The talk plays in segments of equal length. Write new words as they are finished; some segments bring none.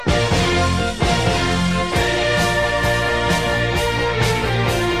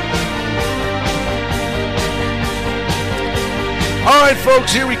right,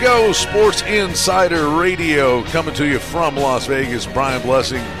 folks, here we go. Sports Insider Radio coming to you from Las Vegas. Brian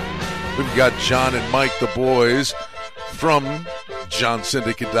Blessing. We've got John and Mike, the boys, from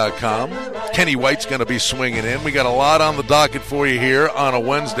JohnSyndicate.com. Kenny White's going to be swinging in. We got a lot on the docket for you here on a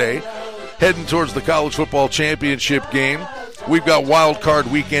Wednesday. Heading towards the college football championship game. We've got wild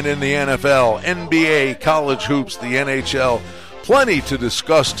card weekend in the NFL, NBA, college hoops, the NHL. Plenty to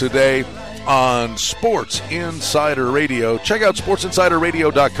discuss today on Sports Insider Radio. Check out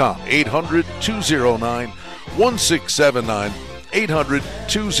sportsinsiderradio.com. 800-209-1679.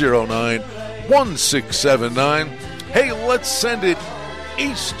 800-209-1679. Hey, let's send it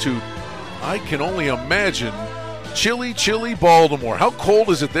east to, I can only imagine, chilly Baltimore. How cold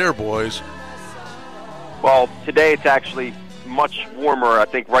is it there, boys? Well, today it's actually much warmer. I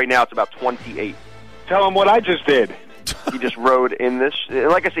think right now it's about 28. Tell him what I just did. He just rode in this.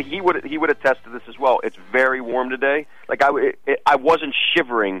 Like I said, he would attest to this as well. It's very warm today. Like I wasn't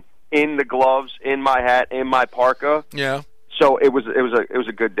shivering in the gloves, in my hat, in my parka. Yeah. So it was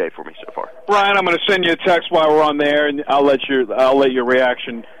a good day for me so far. Brian, I'm going to send you a text while we're on there, and I'll let your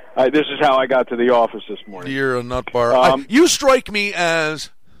reaction. This is how I got to the office this morning. You're a nut bar. You strike me as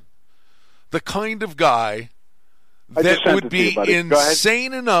the kind of guy that would be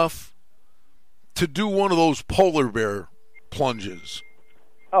insane enough to do one of those polar bear plunges.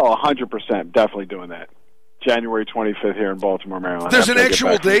 Oh, 100%. Definitely doing that. January 25th here in Baltimore, Maryland. There's an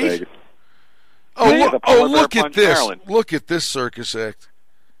actual date? Look at this. Maryland. Look at this circus act.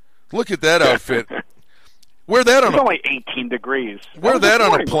 Look at that outfit. Wear that on It's only 18 degrees. Wear that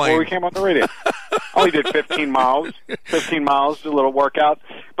on a plane. Before we came on the radio. Only did 15 miles. 15 miles, a little workout.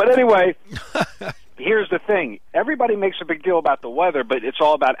 But anyway, here's the thing. Everybody makes a big deal about the weather, but it's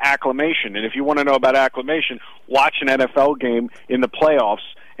all about acclimation. And if you want to know about acclimation, watch an NFL game in the playoffs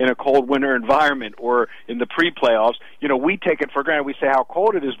in a cold winter environment or in the pre-playoffs. You know, we take it for granted. We say how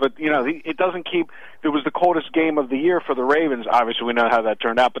cold it is, but, you know, it doesn't keep – it was the coldest game of the year for the Ravens. Obviously, we know how that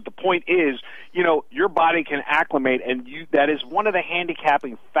turned out. But the point is, you know, your body can acclimate, and that is one of the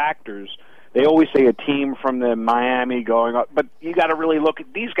handicapping factors. They always say a team from the Miami going up, but you got to really look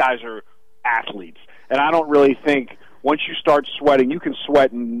at – these guys are athletes. And I don't really think once you start sweating, you can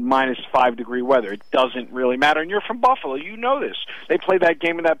sweat in minus 5-degree weather. It doesn't really matter. And you're from Buffalo. You know this. They played that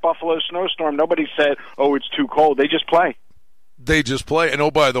game in that Buffalo snowstorm. Nobody said, oh, it's too cold. They just play. They just play. And, oh,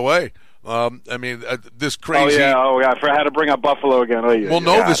 by the way, this crazy. Oh, yeah. I had to bring up Buffalo again.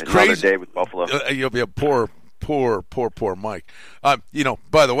 This crazy. Another day with Buffalo. Poor Mike. By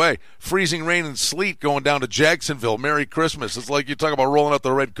the way, freezing rain and sleet going down to Jacksonville. Merry Christmas. It's like you talk about rolling out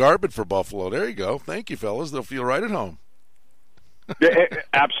the red carpet for Buffalo. There you go. Thank you, fellas. They'll feel right at home. Yeah,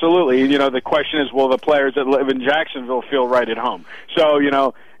 absolutely. You know, the question is, will the players that live in Jacksonville feel right at home? So,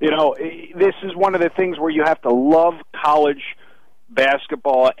 this is one of the things where you have to love college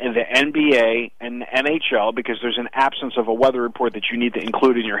basketball and the NBA and the NHL because there's an absence of a weather report that you need to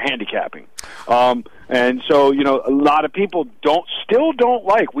include in your handicapping. And so, a lot of people still don't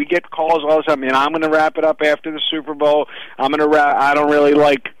like. We get calls all the time, and I'm going to wrap it up after the Super Bowl. I don't really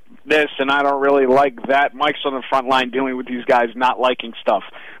like this, and I don't really like that. Mike's on the front line dealing with these guys not liking stuff.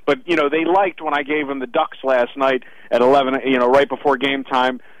 But, they liked when I gave them the Ducks last night at 11, right before game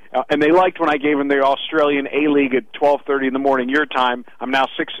time. And they liked when I gave them the Australian A-League at 12:30 in the morning your time. I'm now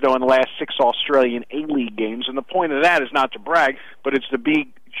 6-0 in the last 6 Australian A-League games. And the point of that is not to brag, but it's to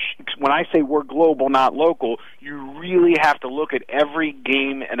be – when I say we're global, not local, you really have to look at every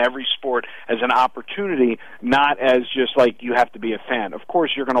game and every sport as an opportunity, not as just like you have to be a fan. Of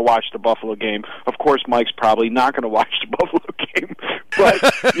course you're going to watch the Buffalo game. Of course Mike's probably not going to watch the Buffalo game. But,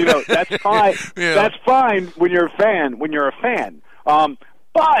 that's fine. Yeah. That's fine when you're a fan.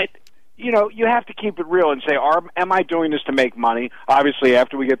 But, you have to keep it real and say, am I doing this to make money? Obviously,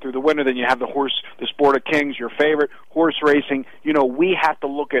 after we get through the winter, then you have the Sport of Kings, your favorite, horse racing. We have to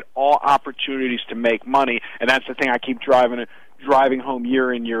look at all opportunities to make money, and that's the thing I keep driving home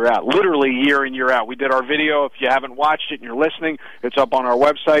year in, year out, literally year in, year out. We did our video. If you haven't watched it and you're listening, it's up on our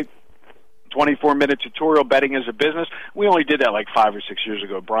website. 24-minute tutorial, betting as a business. We only did that like 5 or 6 years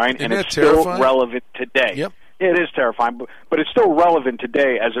ago, Brian, and it's still relevant today. Yep. It is terrifying, but it's still relevant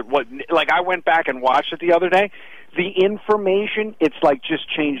today as it was. Like, I went back and watched it the other day. The information, it's like just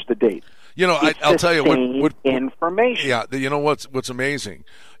change the date. I'll tell you what information. Yeah, what's amazing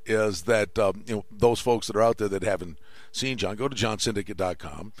is that those folks that are out there that haven't seen John, go to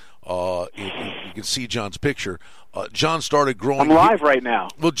JohnSyndicate.com. You can see John's picture. John started growing. I'm live right now.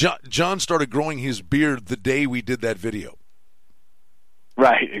 Well, John started growing his beard the day we did that video.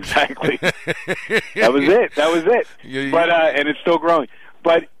 Right, exactly. That was it. But and it's still growing.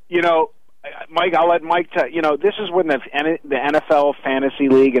 But Mike, I'll let Mike tell you know, this is when the NFL fantasy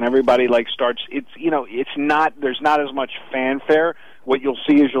league and everybody starts. It's it's not, there's not as much fanfare. What you'll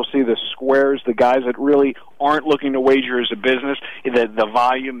see is the squares, the guys that really aren't looking to wager as a business. The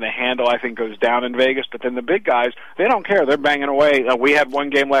volume, the handle, I think, goes down in Vegas. But then the big guys, they don't care. They're banging away. We had one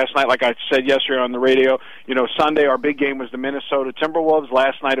game last night, like I said yesterday on the radio. Sunday our big game was the Minnesota Timberwolves.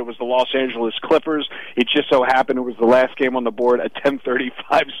 Last night it was the Los Angeles Clippers. It just so happened it was the last game on the board, a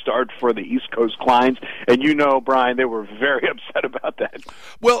 10:35 start for the East Coast Clients. And Brian, they were very upset about that.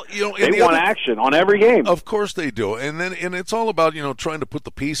 Well, they want action on every game. Of course they do. And it's all about, trying to put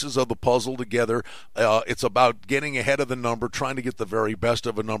the pieces of the puzzle together. It's about getting ahead of the number, trying to get the very best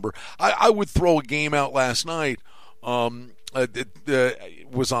of a number. I would throw a game out last night.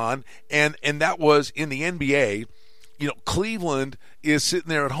 Was on, and that was in the NBA. Cleveland is sitting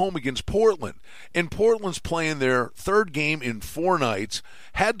there at home against Portland, and Portland's playing their third game in 4 nights.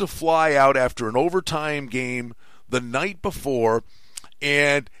 Had to fly out after an overtime game the night before,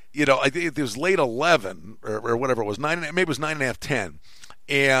 and I think it was late 11 or whatever it was, 9, maybe it was 9.5, 10,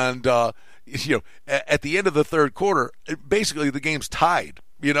 and at the end of the third quarter, basically the game's tied.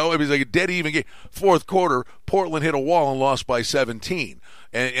 It was like a dead even game. Fourth quarter, Portland hit a wall and lost by 17.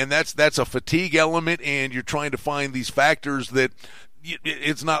 And that's a fatigue element, and you're trying to find these factors that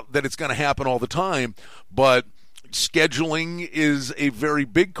it's not that it's going to happen all the time, but scheduling is a very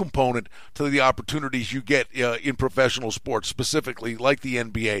big component to the opportunities you get in professional sports, specifically like the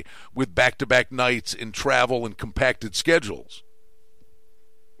NBA, with back-to-back nights and travel and compacted schedules.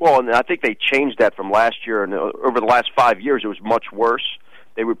 Well, and I think they changed that from last year, and over the last 5 years it was much worse.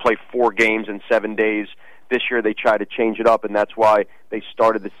 They would play 4 games in 7 days. This year they tried to change it up, and that's why they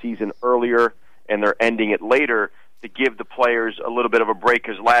started the season earlier and they're ending it later to give the players a little bit of a break.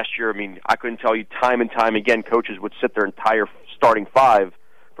 Because last year, I couldn't tell you time and time again, coaches would sit their entire starting 5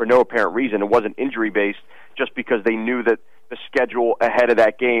 for no apparent reason. It wasn't injury-based, just because they knew that the schedule ahead of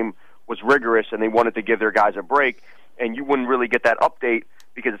that game was rigorous and they wanted to give their guys a break. And you wouldn't really get that update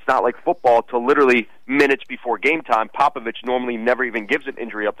because it's not like football till literally minutes before game time. Popovich normally never even gives an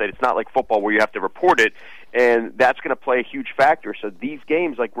injury update. It's not like football where you have to report it, and that's going to play a huge factor. So these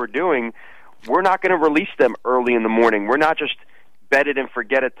games, like we're doing, we're not going to release them early in the morning. We're not just bet it and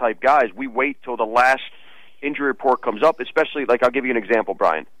forget it type guys. We wait till the last injury report comes up, especially, like, I'll give you an example,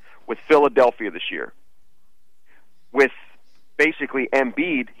 Brian, with Philadelphia this year. With basically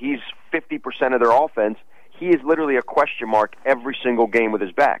Embiid, he's 50% of their offense. He is literally a question mark every single game with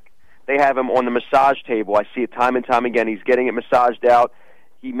his back. They have him on the massage table. I see it time and time again. He's getting it massaged out.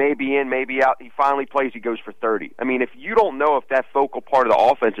 He may be in, may be out. He finally plays. He goes for 30. If you don't know if that focal part of the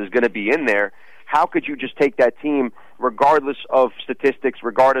offense is going to be in there, how could you just take that team, regardless of statistics,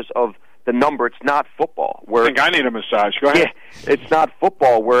 regardless of the number? It's not football. I think I need a massage. Go ahead. Yeah, it's not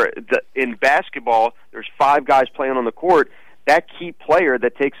football where in basketball there's 5 guys playing on the court. That key player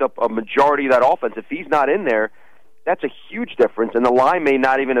that takes up a majority of that offense, if he's not in there, that's a huge difference. And the line may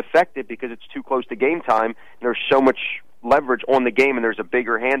not even affect it because it's too close to game time. And there's so much leverage on the game, and there's a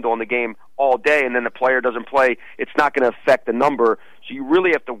bigger handle on the game all day, and then the player doesn't play. It's not going to affect the number. So you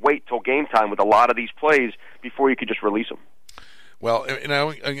really have to wait till game time with a lot of these plays before you can just release them. Well,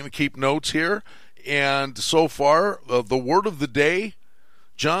 I'm going to keep notes here. And so far, the word of the day,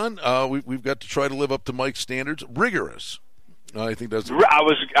 John, we've got to try to live up to Mike's standards. Rigorous. I think that's. Word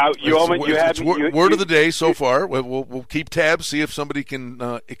of the day so far. We'll keep tabs, see if somebody can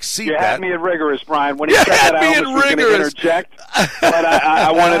exceed that. You had me at rigorous, Brian. When you said that, I was going to interject, but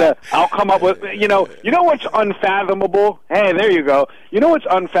I wanted to. I'll come up with. You know what's unfathomable? Hey, there you go. You know what's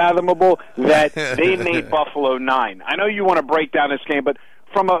unfathomable? That they made Buffalo 9. I know you want to break down this game, but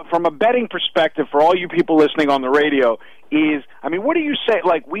from a betting perspective, for all you people listening on the radio, is, what do you say?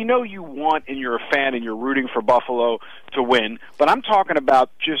 Like, we know you want, and you're a fan, and you're rooting for Buffalo to win, but I'm talking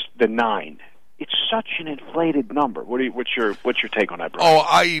about just the 9. It's such an inflated number. What's your take on that, Brian? Oh,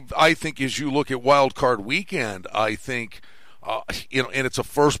 I think as you look at Wild Card Weekend, I think, and it's a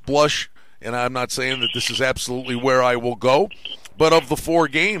first blush, and I'm not saying that this is absolutely where I will go, but of the 4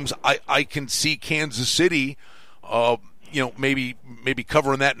 games, I can see Kansas City, maybe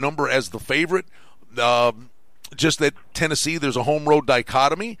covering that number as the favorite. Just that Tennessee, there's a home road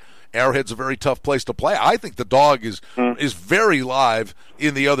dichotomy. Arrowhead's a very tough place to play. I think the dog is very live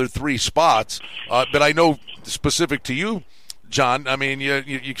in the other 3 spots. But I know specific to you, John,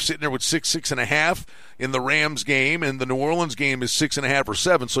 you're sitting there with 6.5 in the Rams game, and the New Orleans game is 6.5 or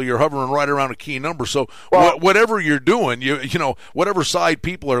 7. So you're hovering right around a key number. So whatever you're doing, whatever side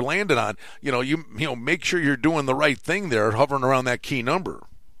people are landing on, you make sure you're doing the right thing there, hovering around that key number.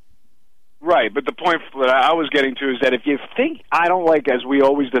 Right, but the point that I was getting to is that if you think, I don't like, as we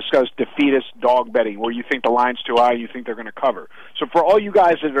always discuss, defeatist dog betting, where you think the line's too high, you think they're going to cover. So for all you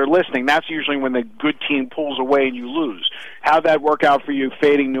guys that are listening, that's usually when the good team pulls away and you lose. How'd that work out for you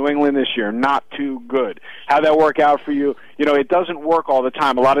fading New England this year? Not too good. How'd that work out for you? You know, it doesn't work all the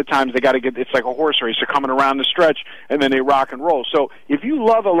time. A lot of times they got to get, it's like a horse race. They're coming around the stretch, and then they rock and roll. So if you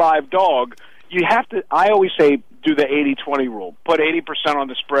love a live dog, you have to, I always say, do the 80-20 rule. Put 80% on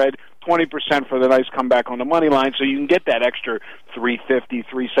the spread, 20% for the nice comeback on the money line, so you can get that extra $350,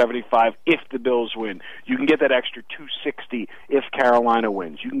 $375 if the Bills win. You can get that extra $260 if Carolina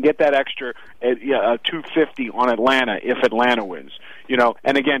wins. You can get that extra $250 on Atlanta if Atlanta wins. You know,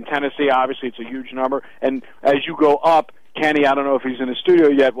 and again, Tennessee, obviously, it's a huge number. And as you go up, Kenny, I don't know if he's in the studio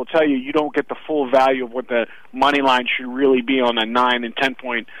yet, will tell you you don't get the full value of what the money line should really be on a 9 and 10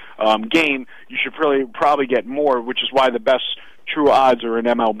 point game. You should probably get more, which is why the best true odds are in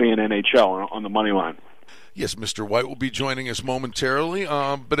MLB and NHL on the money line. Yes, Mr. White will be joining us momentarily.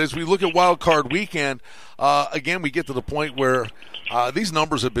 But as we look at Wild Card Weekend, again, we get to the point where these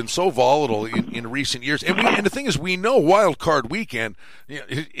numbers have been so volatile in recent years. And the thing is, we know Wild Card Weekend,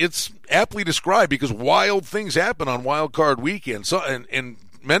 it's aptly described because wild things happen on Wild Card Weekend. So, and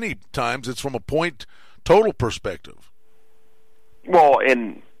many times it's from a point total perspective. Well,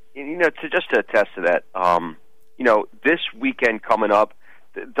 and you know, to attest to that, you know, this weekend coming up,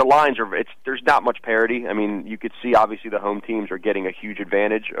 the lines are, there's not much parity. I mean, you could see obviously the home teams are getting a huge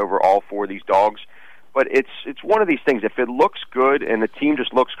advantage over all four of these dogs. But it's one of these things, if it looks good and the team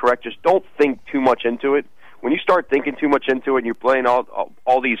just looks correct, just don't think too much into it. When you start thinking too much into it and you're playing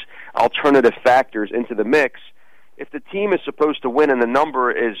all these alternative factors into the mix, if the team is supposed to win and the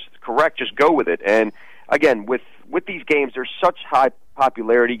number is correct, just go with it. And again, with these games, they're such high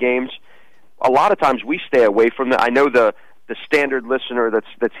popularity games. A lot of times we stay away from them. I know the standard listener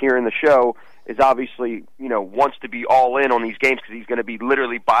that's hearing the show is obviously, you know, wants to be all in on these games because he's going to be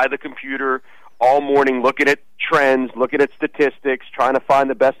literally by the computer all morning looking at trends, looking at statistics, trying to find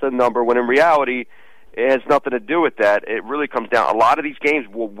the best of the number, when in reality it has nothing to do with that. It really comes down, a lot of these games,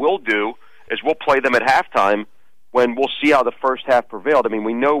 what we'll do is we'll play them at halftime when we'll see how the first half prevailed. I mean,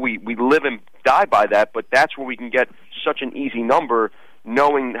 we know we live and die by that, but that's where we can get such an easy number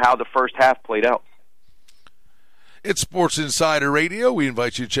knowing how the first half played out. It's Sports Insider Radio. We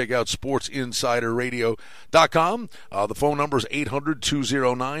invite you to check out sportsinsiderradio.com. The phone number is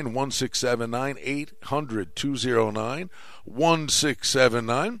 800-209-1679,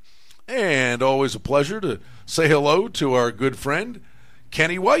 800-209-1679. And always a pleasure to say hello to our good friend,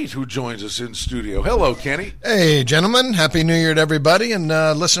 Kenny White, who joins us in studio. Hello, Kenny. Hey, gentlemen. Happy New Year to everybody. And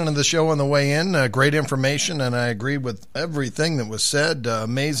listening to the show on the way in, great information, and I agree with everything that was said.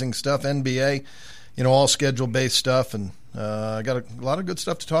 Amazing stuff, NBA. You know, all schedule-based stuff, and I got a lot of good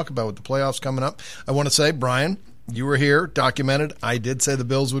stuff to talk about with the playoffs coming up. I want to say, Brian, you were here, documented. I did say the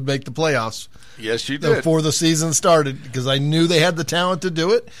Bills would make the playoffs. Yes, you did. Before the season started, because I knew they had the talent to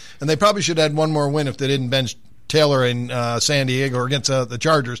do it, and they probably should have had one more win if they didn't bench Taylor in San Diego or against the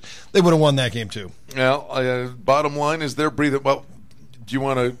Chargers. They would have won that game, too. Well, bottom line is they're breathing. Well, do you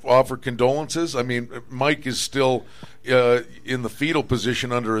want to offer condolences? I mean, Mike is still in the fetal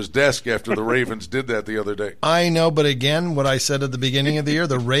position under his desk after the Ravens did that the other day. I know, but again, what I said at the beginning of the year,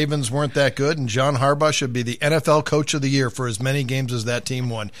 the Ravens weren't that good, and John Harbaugh should be the NFL Coach of the Year for as many games as that team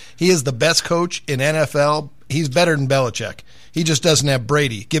won. He is the best coach in NFL. He's better than Belichick. He just doesn't have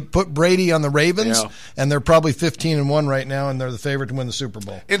Brady. Put Brady on the Ravens, and they're probably 15-1 right now, and they're the favorite to win the Super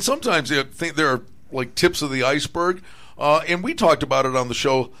Bowl. And sometimes I think there are like tips of the iceberg. And we talked about it on the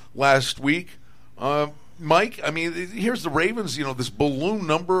show last week. Mike, I mean, here's the Ravens, you know, this balloon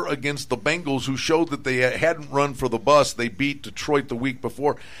number against the Bengals, who showed that they hadn't run for the bus. They beat Detroit the week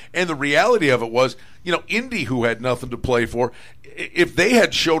before. And the reality of it was, you know, Indy, who had nothing to play for, if they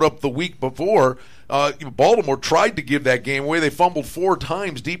had showed up the week before, Baltimore tried to give that game away. They fumbled 4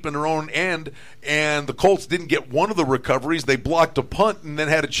 times deep in their own end, and the Colts didn't get one of the recoveries. They blocked a punt and then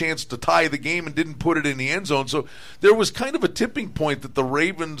had a chance to tie the game and didn't put it in the end zone. So there was kind of a tipping point that the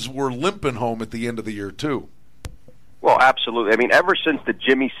Ravens were limping home at the end of the year, too. Well, absolutely. I mean, ever since the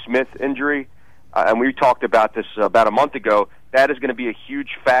Jimmy Smith injury, and we talked about this about a month ago, that is going to be a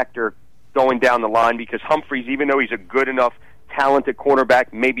huge factor going down the line, because Humphreys, even though he's a good enough talented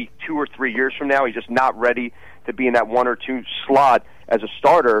cornerback, maybe 2 or 3 years from now, he's just not ready to be in that 1 or 2 slot as a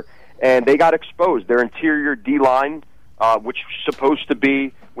starter, and they got exposed. Their interior D-line, which is supposed to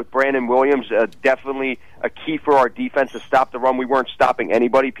be, with Brandon Williams, definitely a key for our defense to stop the run. We weren't stopping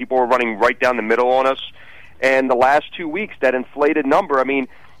anybody. People were running right down the middle on us. And the last 2 weeks, that inflated number, I mean,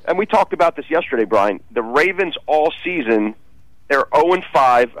 and we talked about this yesterday, Brian, the Ravens all season, They're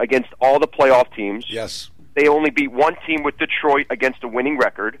 0-5 against all the playoff teams. Yes. They only beat one team with Detroit against a winning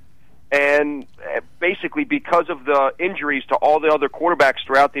record. And basically, because of the injuries to all the other quarterbacks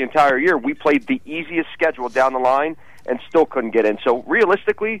throughout the entire year, we played the easiest schedule down the line and still couldn't get in. So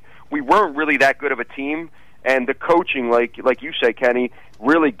realistically, we weren't really that good of a team. And the coaching, like you say, Kenny,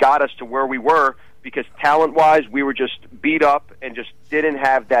 really got us to where we were because talent-wise, we were just beat up and just didn't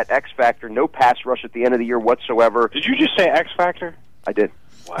have that X factor, no pass rush at the end of the year whatsoever. Did you just say X factor? I did.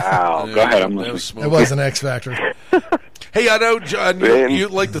 Wow. Go ahead. I'm listening. It was an X factor. Hey, I know, John, you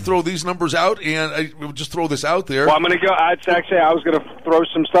like to throw these numbers out, and we'll just throw this out there. Well, I'm going to go. I was going to throw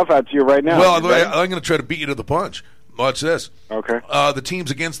some stuff out to you right now. Well, I'm going to try to beat you to the punch. Watch this. Okay. The teams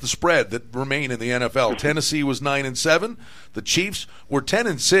against the spread that remain in the NFL. Tennessee was 9-7. The Chiefs were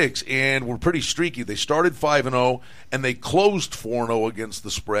 10-6 and were pretty streaky. They started 5-0 and they closed 4-0 against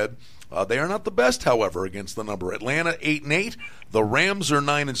the spread. They are not the best, however, against the number. Atlanta 8-8. The Rams are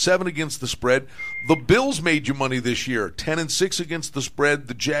 9-7 against the spread. The Bills made you money this year, 10-6 against the spread.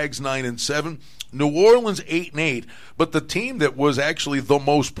 The Jags 9-7. New Orleans 8-8. But the team that was actually the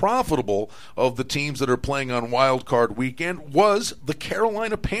most profitable of the teams that are playing on Wild Card Weekend was the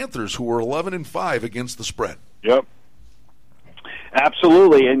Carolina Panthers, who were 11-5 against the spread. Yep.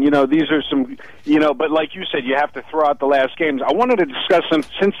 Absolutely, and these are some, but like you said, you have to throw out the last games. I wanted to discuss some,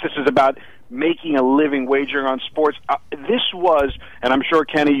 since this is about making a living wagering on sports. This was, and I'm sure,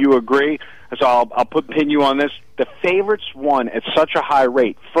 Kenny, you agree, so I'll pin you on this. The favorites won at such a high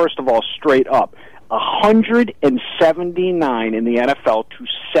rate, first of all, straight up, 179 in the NFL to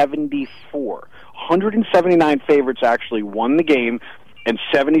 74. 179 favorites actually won the game, and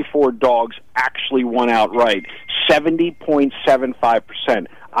 74 dogs actually won outright, 70.75%.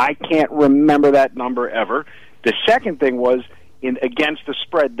 I can't remember that number ever. The second thing was, against the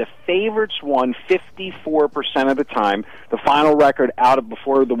spread, the favorites won 54% of the time. The final record out of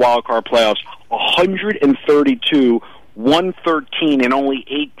before the wild card playoffs, 132, 113, and only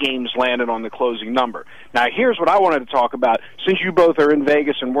 8 games landed on the closing number. Now, here's what I wanted to talk about. Since you both are in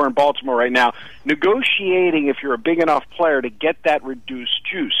Vegas and we're in Baltimore right now, negotiating if you're a big enough player to get that reduced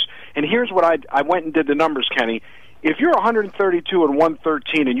juice. And here's what I went and did the numbers, Kenny. If you're 132 and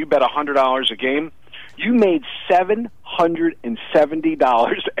 113 and you bet $100 a game, you made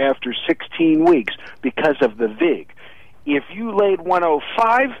 $770 after 16 weeks because of the VIG. If you laid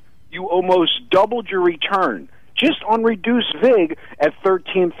 105, you almost doubled your return just on reduced VIG at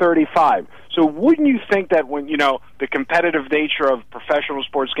 $13.35. So wouldn't you think that when, the competitive nature of professional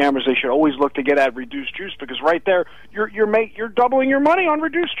sports gamblers, they should always look to get at reduced juice, because right there you're doubling your money on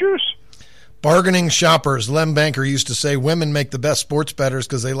reduced juice. Bargaining shoppers. Lem Banker used to say women make the best sports bettors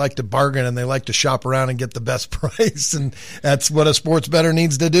because they like to bargain and they like to shop around and get the best price. And that's what a sports bettor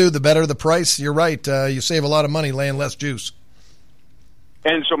needs to do. The better the price, you're right. You save a lot of money laying less juice.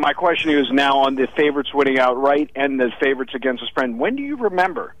 And so my question is now on the favorites winning outright and the favorites against the spread. When do you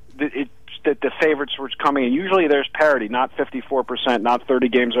remember that the favorites were coming in? Usually there's parity, not 54%, not 30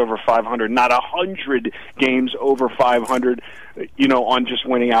 games over 500, not 100 games over 500, on just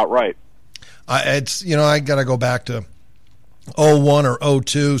winning outright. I got to go back to 01 or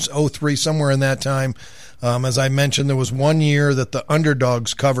 02, 03, somewhere in that time. As I mentioned, there was one year that the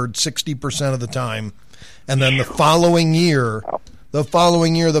underdogs covered 60% of the time. And then the following year, the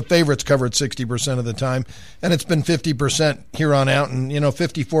favorites covered 60% of the time. And it's been 50% here on out. And,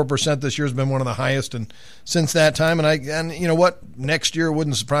 54% this year has been one of the highest. And since that time, and you know what? Next year, it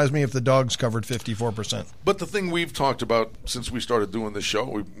wouldn't surprise me if the dogs covered 54%. But the thing we've talked about since we started doing this show,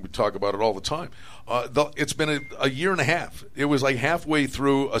 we talk about it all the time. It's been a year and a half. It was like halfway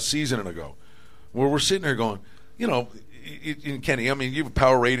through a season ago where we're sitting there going, Kenny, you have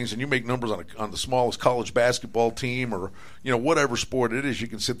power ratings and you make numbers on the smallest college basketball team or, whatever sport it is. You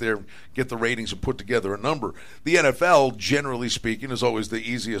can sit there and get the ratings and put together a number. The NFL, generally speaking, is always the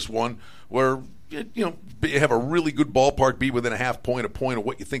easiest one where, you have a really good ballpark, be within a point of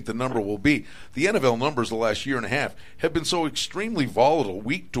what you think the number will be. The NFL numbers the last year and a half have been so extremely volatile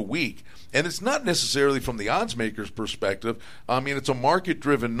week to week. And it's not necessarily from the odds maker's perspective. It's a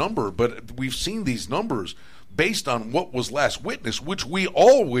market-driven number, but we've seen these numbers based on what was last witnessed, which we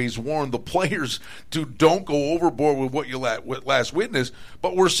always warn the players to don't go overboard with what you last witnessed.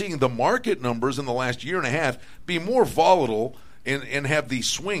 But we're seeing the market numbers in the last year and a half be more volatile and have these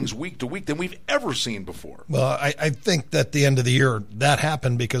swings week to week than we've ever seen before. Well, I think that at the end of the year that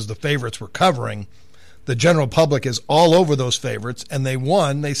happened because the favorites were covering. The general public is all over those favorites, and they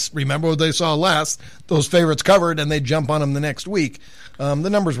won. They remember what they saw last. Those favorites covered, and they jump on them the next week. The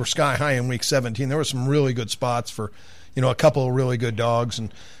numbers were sky high in Week 17. There were some really good spots for, a couple of really good dogs,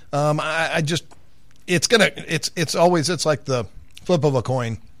 and it's like the flip of a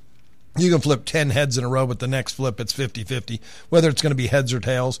coin. You can flip 10 heads in a row, but the next flip, it's 50-50, whether it's going to be heads or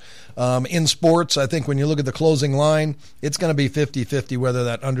tails. In sports, I think when you look at the closing line, it's going to be 50-50 whether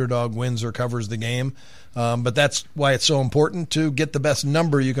that underdog wins or covers the game. But that's why it's so important to get the best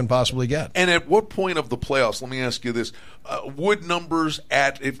number you can possibly get. And at what point of the playoffs, let me ask you this, would numbers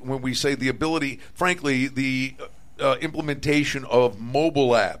when we say the ability, frankly, the implementation of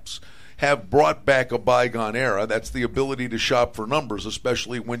mobile apps have brought back a bygone era? That's the ability to shop for numbers,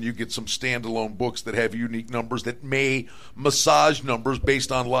 especially when you get some standalone books that have unique numbers that may massage numbers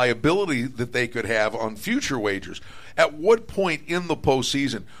based on liability that they could have on future wagers. At what point in the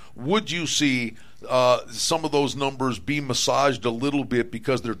postseason would you see some of those numbers be massaged a little bit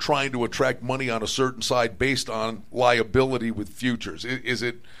because they're trying to attract money on a certain side based on liability with futures? Is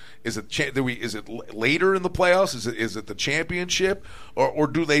it later in the playoffs? Is it the championship, or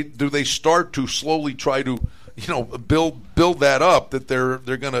do they start to slowly try to build that up that they're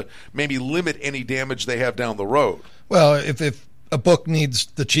going to maybe limit any damage they have down the road? Well, if a book needs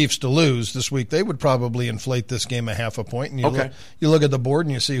the Chiefs to lose this week, they would probably inflate this game a half a point. And you look at the board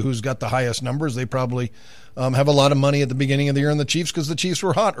and you see who's got the highest numbers. They probably have a lot of money at the beginning of the year in the Chiefs because the Chiefs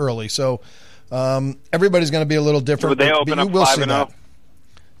were hot early. So everybody's going to be a little different. Would they open up 5-0?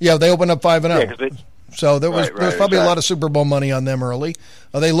 Yeah, they opened up 5-0. Yeah, so there's probably a lot of Super Bowl money on them early.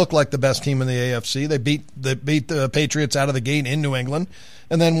 They look like the best team in the AFC. They beat the Patriots out of the gate in New England,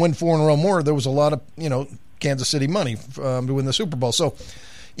 and then win 4 in a row more. There was a lot of Kansas City money to win the Super Bowl. So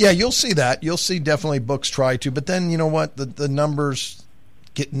yeah, you'll see that. You'll see definitely books try to, but then you know what? The numbers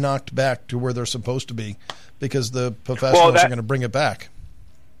get knocked back to where they're supposed to be because the professionals are going to bring it back.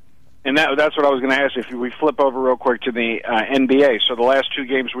 And that's what I was going to ask. If we flip over real quick to the NBA, so the last 2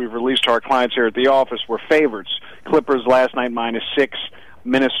 games we've released to our clients here at the office were favorites. Clippers last night -6,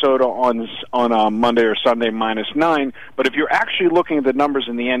 Minnesota on Monday or Sunday -9. But if you're actually looking at the numbers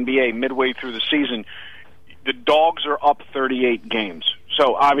in the NBA midway through the season, the dogs are up 38 games.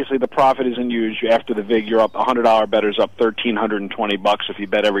 So obviously the profit isn't huge. After the VIG, you're up $100 bettors up $1,320 if you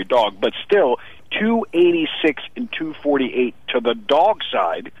bet every dog. But still, 286 and 248 to the dog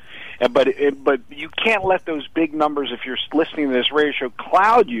side. But you can't let those big numbers, if you're listening to this radio show,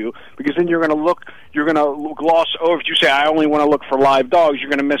 cloud you, because then you're going to gloss over. If you say I only want to look for live dogs, you're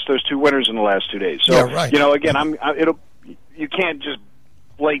going to miss those 2 winners in the last 2 days. So yeah, right. Again, you can't just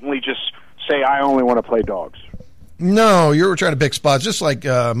blatantly just say I only want to play dogs. No, you're trying to pick spots, just like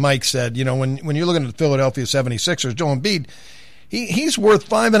Mike said. When you're looking at the Philadelphia 76ers, Joel Embiid, he's worth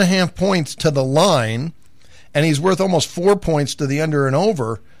 5.5 points to the line, and he's worth almost 4 points to the under and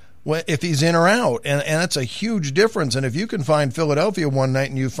over if he's in or out, and that's a huge difference. And if you can find Philadelphia one night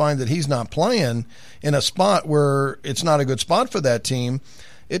and you find that he's not playing in a spot where it's not a good spot for that team,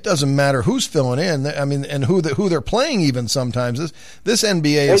 it doesn't matter who's filling in. I mean, and who they're playing even sometimes. This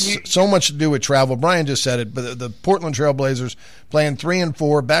NBA has so much to do with travel. Brian just said it, but the Portland Trail Blazers playing 3 and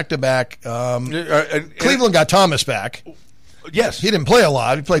 4 back-to-back. Cleveland got Thomas back. Yes. He didn't play a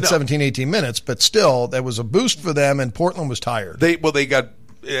lot. He played 17, 18 minutes, but still, that was a boost for them, and Portland was tired. They got...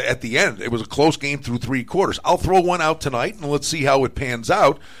 At the end, it was a close game through 3 quarters. I'll throw one out tonight, and let's see how it pans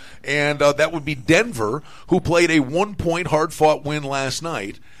out. And that would be Denver, who played a 1-point hard-fought win last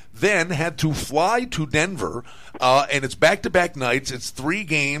night, then had to fly to Denver, and it's back-to-back nights. It's 3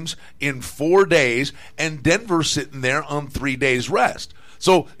 games in 4 days, and Denver's sitting there on 3 days rest.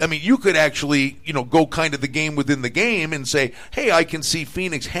 So, I mean, you could actually, go kind of the game within the game and say, hey, I can see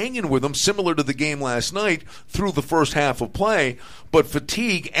Phoenix hanging with them, similar to the game last night through the first half of play. But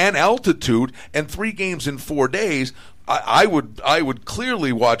fatigue and altitude and 3 games in 4 days, I would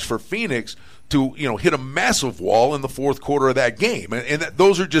clearly watch for Phoenix to hit a massive wall in the fourth quarter of that game, and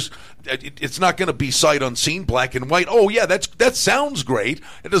those are just, it's not going to be sight unseen, black and white. Oh yeah, that sounds great.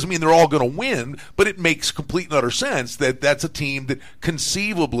 It doesn't mean they're all going to win, but it makes complete and utter sense that that's a team that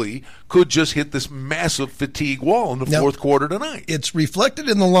conceivably could just hit this massive fatigue wall in the fourth quarter tonight. It's reflected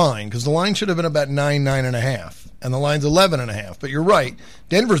in the line because the line should have been about 9.5. And the line's 11.5. But you're right.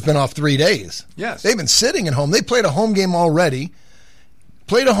 Denver's been off 3 days. Yes. They've been sitting at home. They played a home game already.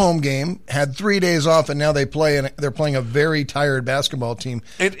 Played a home game, had 3 days off, and now they're playing a very tired basketball team.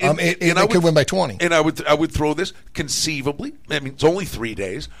 And they could win by 20. And I would throw this conceivably. I mean, it's only 3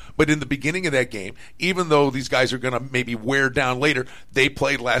 days, but in the beginning of that game, even though these guys are going to maybe wear down later, they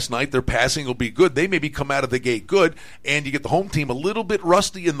played last night. Their passing will be good. They maybe come out of the gate good, and you get the home team a little bit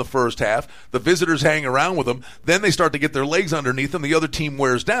rusty in the first half. The visitors hang around with them. Then they start to get their legs underneath them. The other team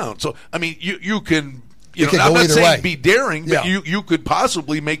wears down. So, I mean, you can... I'm not saying be daring, but you could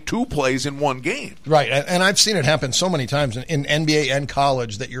possibly make 2 plays in one game. Right, and I've seen it happen so many times in NBA and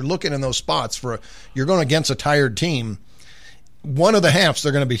college that you're looking in those spots you're going against a tired team. one of the halves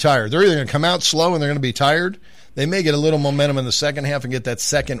they're going to be tired. They're either going to come out slow and they're going to be tired. They may get a little momentum in the second half and get that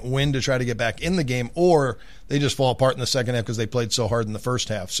second win to try to get back in the game, or they just fall apart in the second half because they played so hard in the first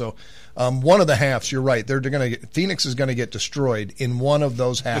half. So one of the halves, you're right. Phoenix is going to get destroyed in one of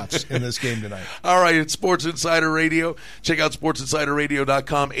those halves in this game tonight. All right, it's Sports Insider Radio. Check out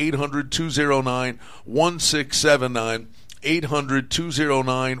sportsinsiderradio.com, 800-209-1679,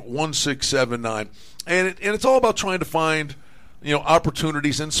 800-209-1679. And it's all about trying to find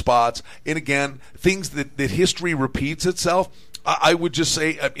opportunities and spots, and again, things that history repeats itself. I would just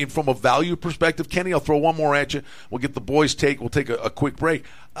say, from a value perspective, Kenny, I'll throw one more at you. We'll get the boys' take. We'll take a quick break.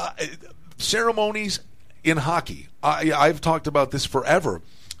 Ceremonies in hockey. I've talked about this forever.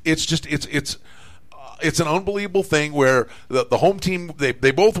 It's just it's an unbelievable thing where the home team,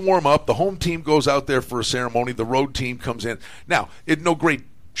 they both warm up. The home team goes out there for a ceremony. The road team comes in. Now, it's no great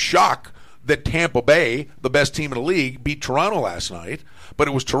shock that Tampa Bay, the best team in the league, beat Toronto last night, but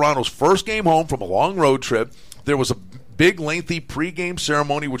it was Toronto's first game home from a long road trip. There was a big, lengthy pregame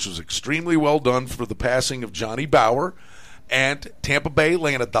ceremony, which was extremely well done for the passing of Johnny Bauer, and Tampa Bay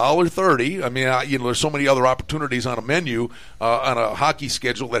laying $1.30. I mean, there's so many other opportunities on a menu on a hockey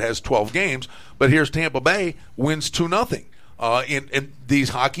schedule that has 12 games, but here's Tampa Bay wins 2-0. And these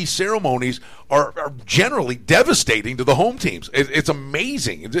hockey ceremonies are generally devastating to the home teams. It's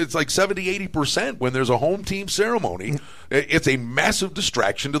amazing. It's like 70-80% when there's a home team ceremony. It's a massive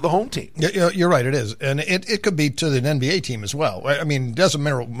distraction to the home team. You're right, it is. And it could be to the NBA team as well. I mean, it doesn't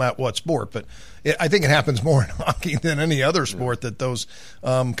matter what sport, but I think it happens more in hockey than any other sport that those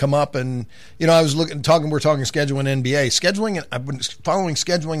come up. And, I was we're talking scheduling NBA. I've been following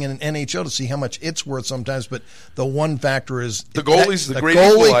scheduling in NHL to see how much it's worth sometimes, but the one factor is the goalie's the great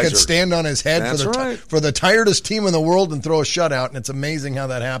goalie equalizer. could stand on his head for the tiredest team in the world and throw a shutout, and it's amazing how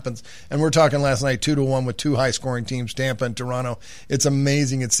that happens. And we're talking last night 2-1 with two high-scoring teams, Tampa and Toronto. It's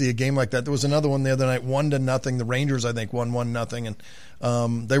amazing to see a game like that. There was another one the other night, 1-0. The Rangers, I think, won 1-0, and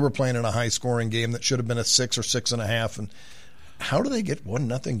they were playing in a high-scoring game that should have been a 6 or 6.5. And how do they get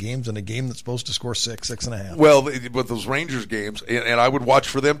 1-0 games in a game that's supposed to score 6, 6.5? Well, with those Rangers games, and I would watch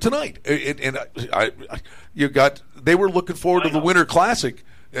for them tonight. They were looking forward to the Winter Classic,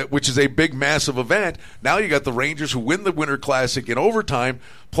 which is a big, massive event. Now you got the Rangers who win the Winter Classic in overtime,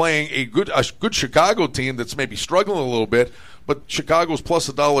 playing a good Chicago team that's maybe struggling a little bit. But Chicago's plus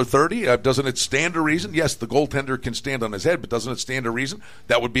 $1.30. Doesn't it stand to reason? Yes, the goaltender can stand on his head, but doesn't it stand to reason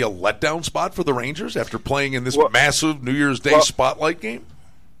that would be a letdown spot for the Rangers after playing in this massive New Year's Day spotlight game?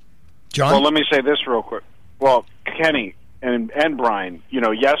 John? Well, let me say this real quick. Well, Kenny and Brian,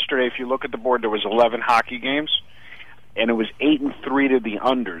 yesterday, if you look at the board, there was 11 hockey games, and it was 8-3 to the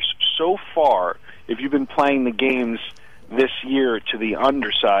unders. So far, if you've been playing the games this year to the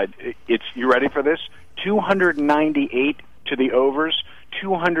underside, you ready for this? 298 to the overs,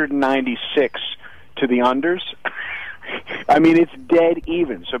 296 to the unders. I mean, it's dead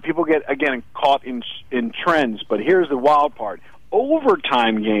even. So people get, again, caught in trends. But here's the wild part.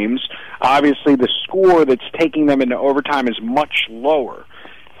 Overtime games, obviously the score that's taking them into overtime is much lower,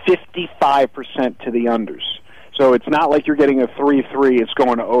 55% to the unders. So it's not like you're getting a 3-3, it's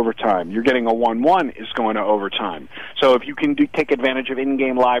going to overtime. You're getting a 1-1, it's going to overtime. So if you can take advantage of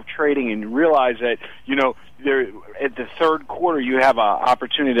in-game live trading and realize that, at the third quarter you have an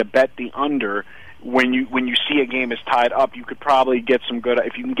opportunity to bet the under. When you see a game is tied up, you could probably get some good.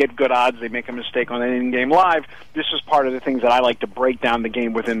 If you can get good odds, they make a mistake on an in-game live. This is part of the things that I like to break down the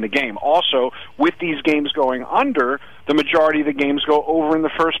game within the game. Also, with these games going under, the majority of the games go over in the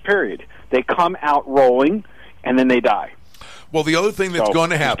first period. They come out rolling, and then they die. Well, the other thing that's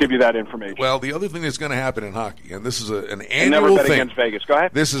going to happen. Just give you that information. Well, the other thing that's going to happen in hockey, and this is an annual and never bet thing. Against Vegas. Go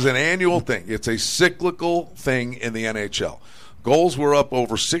ahead. This is an annual thing. It's a cyclical thing in the NHL. Goals were up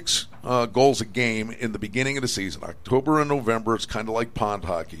over 6 goals a game in the beginning of the season. October and November, it's kind of like pond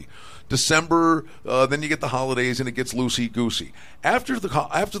hockey. December, then you get the holidays and it gets loosey-goosey. After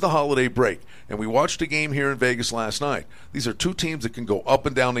the holiday break, and we watched a game here in Vegas last night, these are two teams that can go up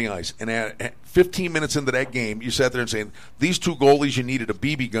and down the ice. And at 15 minutes into that game, you sat there and saying, these two goalies, you needed a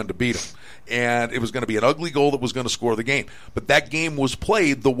BB gun to beat them. And it was going to be an ugly goal that was going to score the game. But that game was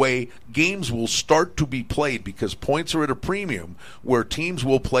played the way games will start to be played, because points are at a premium, where teams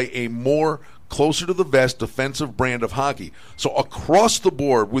will play a more closer to the vest defensive brand of hockey. So across the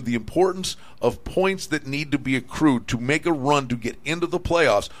board, with the importance of points that need to be accrued to make a run to get into the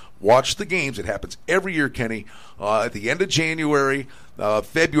playoffs, watch the games. It happens every year, Kenny. At the end of January,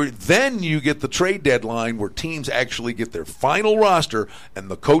 February, then you get the trade deadline where teams actually get their final roster and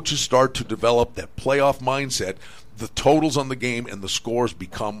the coaches start to develop that playoff mindset. The totals on the game and the scores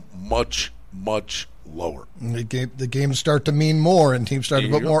become much, much lower. The games start to mean more, and teams start to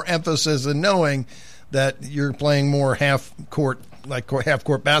put more emphasis in knowing that you're playing more half-court, like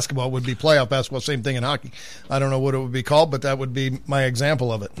half-court basketball would be playoff basketball, same thing in hockey. I don't know what it would be called, but that would be my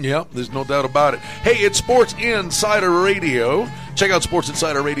example of it. Yeah, there's no doubt about it. Hey, it's Sports Insider Radio. Check out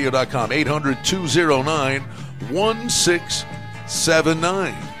sportsinsiderradio.com,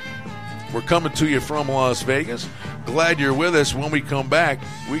 800-209-1679. We're coming to you from Las Vegas. Glad you're with us. When we come back,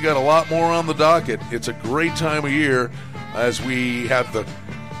 we got a lot more on the docket. It's a great time of year as we have the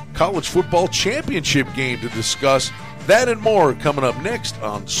college football championship game to discuss. That and more coming up next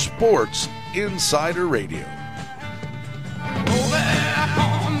on Sports Insider Radio.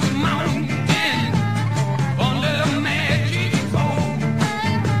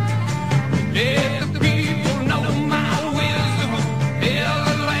 Let the people know my wisdom. Fill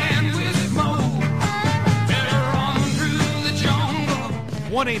the land with smoke. Better run through the jungle.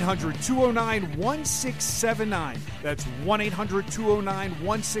 1-800-209-1679. That's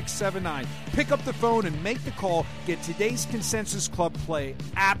 1-800-209-1679. Pick up the phone and make the call. Get today's Consensus Club play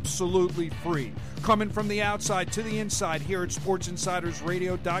absolutely free. Coming from the outside to the inside here at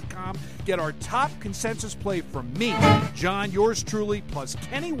SportsInsidersRadio.com. Get our top consensus play from me, John, yours truly, plus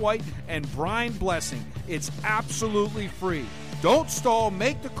Kenny White and Brian Blessing. It's absolutely free. Don't stall.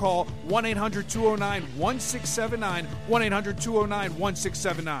 Make the call. 1-800-209-1679.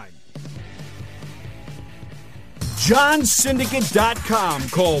 1-800-209-1679. JohnSyndicate.com.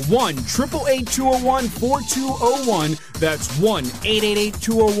 Call 1-888-201-4201. That's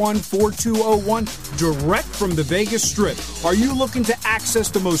 1-888-201-4201. Direct from the Vegas Strip. Are you looking to access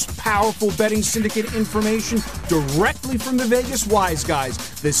the most powerful betting syndicate information directly from the Vegas Wise Guys?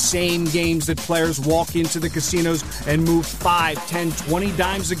 The same games that players walk into the casinos and move 5, 10, 20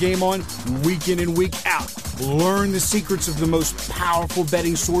 dimes a game on week in and week out. Learn the secrets of the most powerful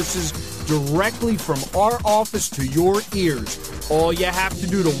betting sources directly from our office to your ears. All you have to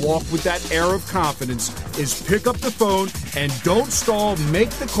do to walk with that air of confidence is pick up the phone and don't stall. Make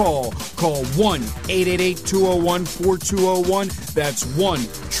the call. Call 1-888-201-4201. That's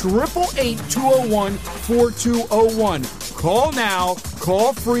 1-888-201-4201. Call now.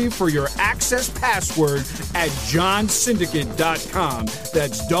 Call free for your access password at johnsyndicate.com.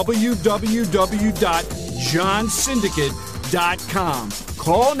 That's www.johnsyndicate.com.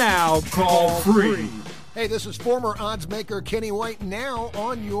 Call now. Call free. Hey, this is former odds maker Kenny White, now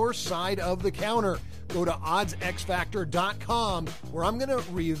on your side of the counter. Go to oddsxfactor.com, where I'm going to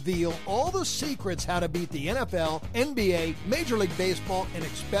reveal all the secrets how to beat the NFL, NBA, Major League Baseball, and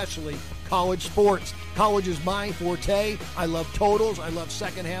especially college sports. College is my forte. I love totals, I love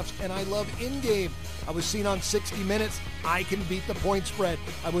second halves, and I love in-game. I was seen on 60 Minutes. I can beat the point spread.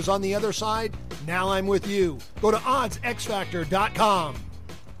 I was on the other side. Now I'm with you. Go to oddsxfactor.com.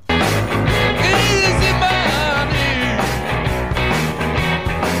 Easy money.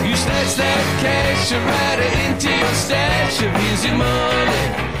 You snatch that cash and write it into your stash of easy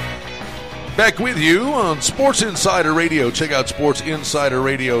money. Back with you on Sports Insider Radio. Check out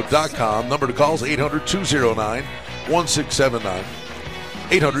sportsinsiderradio.com. Number to call is 800-209-1679.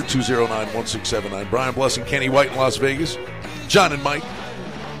 800-209-1679. Brian Blessing, Kenny White in Las Vegas. John and Mike.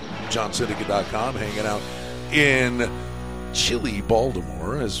 JohnSyndicate.com, hanging out in chilly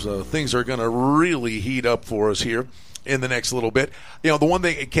Baltimore as things are going to really heat up for us here in the next little bit. You know, the one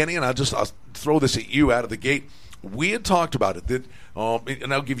thing, Kenny, and I'll throw this at you out of the gate. We had talked about it, that,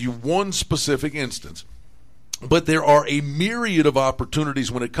 and I'll give you one specific instance, but there are a myriad of opportunities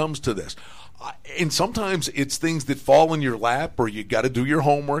when it comes to this. And sometimes it's things that fall in your lap or you got to do your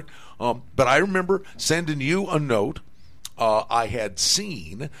homework. But I remember sending you a note. I had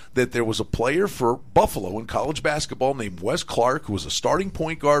seen that there was a player for Buffalo in college basketball named Wes Clark, who was a starting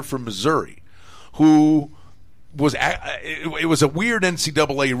point guard from Missouri, who was it was a weird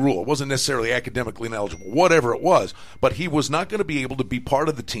NCAA rule. It wasn't necessarily academically ineligible, whatever it was, but he was not going to be able to be part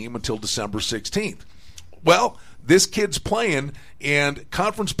of the team until December 16th. Well, this kid's playing, and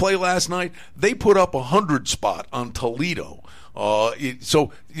conference play last night, they put up 100 spot on Toledo.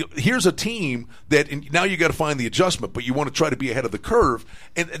 So here's a team that, and now you got to find the adjustment, but you want to try to be ahead of the curve,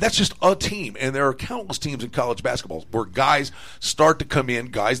 and that's just a team. And there are countless teams in college basketball where guys start to come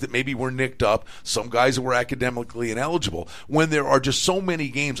in, guys that maybe were nicked up, some guys that were academically ineligible. When there are just so many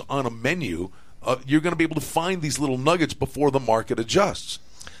games on a menu, you're going to be able to find these little nuggets before the market adjusts.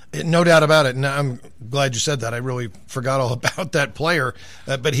 No doubt about it. And I'm glad you said that. I really forgot all about that player.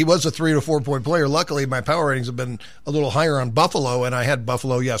 But he was a 3 to 4 point player. Luckily, my power ratings have been a little higher on Buffalo, and I had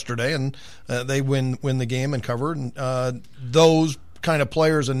Buffalo yesterday, and they win the game and cover. And those kind of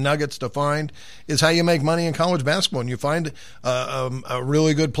players and nuggets to find is how you make money in college basketball. And you find a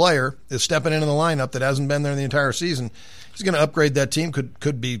really good player is stepping into the lineup that hasn't been there the entire season. He's going to upgrade that team.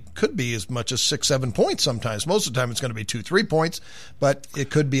 Could be as much as 6-7 points sometimes. Most of the time it's going to be 2-3 points, but it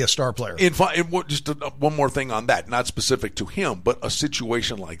could be a star player. Just one more thing on that, not specific to him, but a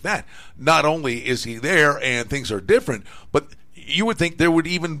situation like that. Not only is he there and things are different, but you would think there would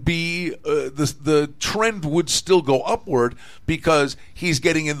even be the trend would still go upward because he's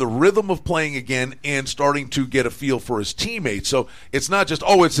getting in the rhythm of playing again and starting to get a feel for his teammates. So it's not just,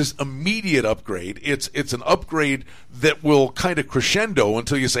 it's this immediate upgrade. It's an upgrade that will kind of crescendo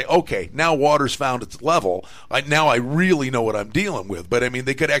until you say, okay, now water's found its level. Now I really know what I'm dealing with. But, I mean,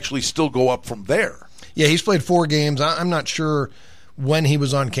 they could actually still go up from there. Yeah, he's played 4 games. I'm not sure when he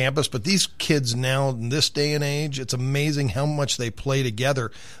was on campus, but these kids now in this day and age, it's amazing how much they play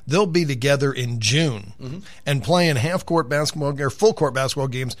together. They'll be together in June and playing half-court basketball or full-court basketball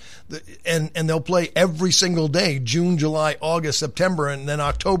games, and they'll play every single day, June, July, August, September, and then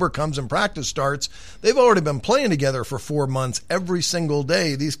October comes and practice starts. They've already been playing together for 4 months every single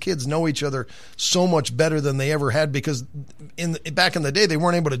day. These kids know each other so much better than they ever had because back in the day, they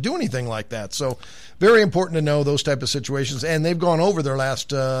weren't able to do anything like that. So very important to know those type of situations, and they've gone over their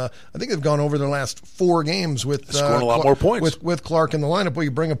last. I think they've gone over their last 4 games with scoring a lot more points with Clark in the lineup. Well, you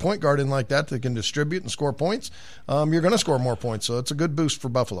bring a point guard in like that can distribute and score points. You're going to score more points, so it's a good boost for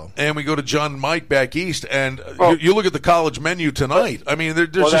Buffalo. And we go to John and Mike back east, and you look at the college menu tonight. I mean, there's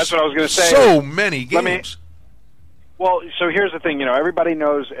that's what I was going to say. So many games. Well, so here's the thing. Everybody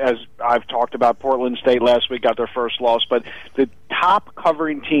knows, as I've talked about, Portland State last week got their first loss, but the top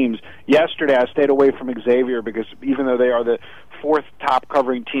covering teams, yesterday I stayed away from Xavier because even though they are the 4th top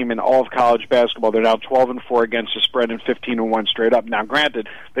covering team in all of college basketball, they're now 12-4 against the spread and 15-1 straight up. Now, granted,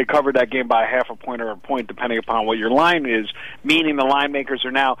 they covered that game by a half a point or a point, depending upon what your line is, meaning the line makers are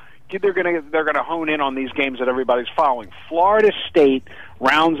now they're going to hone in on these games that everybody's following. Florida State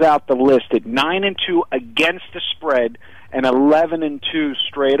rounds out the list at 9-2 against the spread and 11-2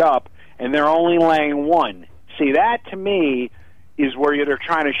 straight up, and they're only laying 1. See, that to me is where they're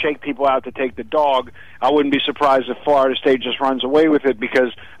trying to shake people out to take the dog. I wouldn't be surprised if Florida State just runs away with it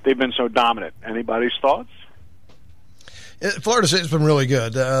because they've been so dominant. Anybody's thoughts? Florida State's been really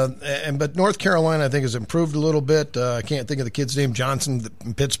good, but North Carolina I think has improved a little bit. I can't think of the kid's name, Johnson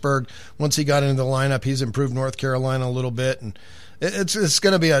in Pittsburgh. Once he got into the lineup, he's improved North Carolina a little bit, and it's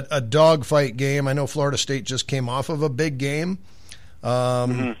going to be a dogfight game. I know Florida State just came off of a big game.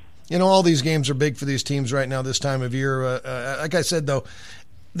 All these games are big for these teams right now this time of year. Like I said, though,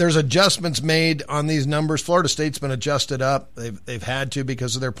 there's adjustments made on these numbers. Florida State's been adjusted up. They've had to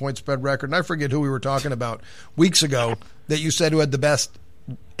because of their point spread record. And I forget who we were talking about weeks ago that you said who had the best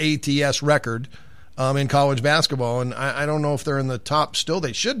ATS record in college basketball. And I don't know if they're in the top still.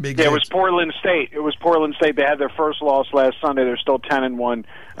 They should be. Yeah, it was Portland State. They had their first loss last Sunday. They're still 10-1.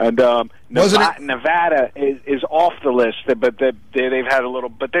 And Nevada is off the list, but they've had a little,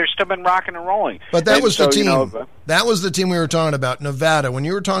 but they've still been rocking and rolling. But that was the team. That was the team we were talking about, Nevada. When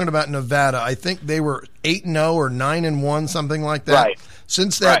you were talking about Nevada, I think they were 8-0 or 9-1, something like that. Right.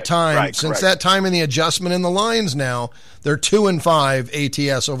 Since that time in the adjustment in the lines now, they're 2-5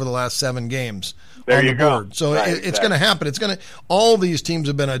 ATS over the last 7 games. There you go. So it's going to happen. All these teams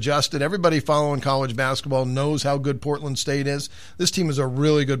have been adjusted. Everybody following college basketball knows how good Portland State is. This team is a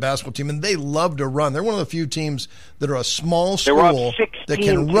really good basketball team, and they love to run. They're one of the few teams that are a small school that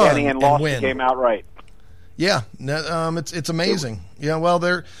can run and lost win. The game outright. Yeah, it's amazing. Yeah, well,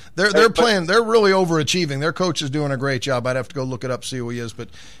 they're playing. They're really overachieving. Their coach is doing a great job. I'd have to go look it up, see who he is, but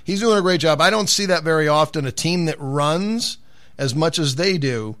he's doing a great job. I don't see that very often. A team that runs as much as they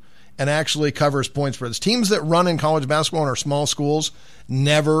do and actually covers point spreads. Teams that run in college basketball and are small schools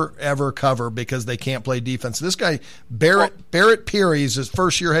never, ever cover because they can't play defense. This guy, Barrett Peary, is his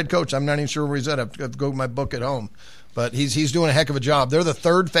first-year head coach. I'm not even sure where he's at. I have to go to my book at home. But he's doing a heck of a job. They're the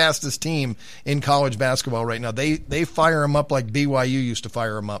 3rd fastest team in college basketball right now. They fire them up like BYU used to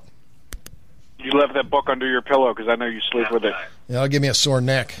fire them up. You left that book under your pillow because I know you sleep with it. Yeah, it'll give me a sore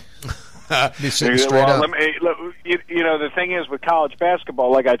neck. Be sitting straight up. The thing is with college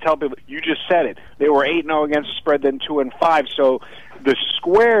basketball, like I tell people, you just said it. They were 8-0 against the spread, then 2-5. So the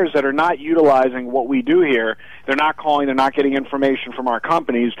squares that are not utilizing what we do here, they're not calling, they're not getting information from our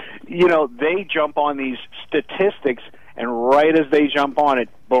companies. They jump on these statistics, and right as they jump on it,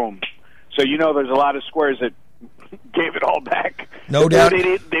 boom. So there's a lot of squares that gave it all back. No doubt.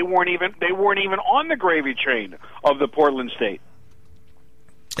 They weren't even on the gravy train of the Portland State.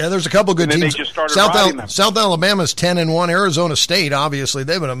 Yeah, there's a couple good And then teams. they just started riding them. South Alabama's 10-1. Arizona State, obviously,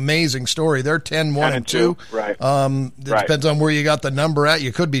 they have an amazing story. They're 10-1-2. Right. It Right. depends on where you got the number at.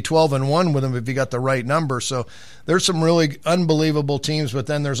 You could be 12-1 with them if you got the right number. So there's some really unbelievable teams. But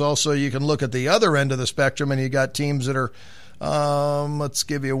then there's also, you can look at the other end of the spectrum, and you got teams that are, let's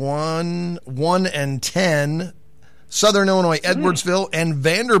give you 1-10. Southern Illinois, Edwardsville, and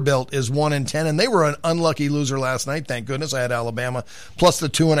Vanderbilt is 1-10, and they were an unlucky loser last night. Thank goodness I had Alabama plus the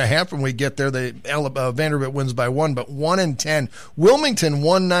 2.5. When we get there, Vanderbilt wins by 1, but 1-10. Wilmington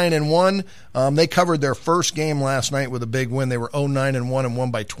 9-1. They covered their first game last night with a big win. They were 9-1 and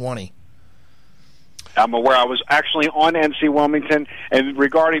won by 20. I'm aware. I was actually on NC Wilmington, and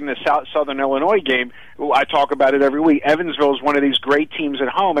regarding the Southern Illinois game, I talk about it every week. Evansville is one of these great teams at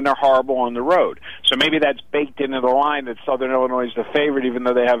home, and they're horrible on the road. So maybe that's baked into the line that Southern Illinois is the favorite, even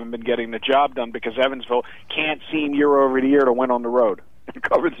though they haven't been getting the job done, because Evansville can't seem year over year to win on the road and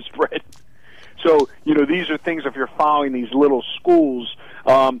cover the spread. So, these are things, if you're following these little schools,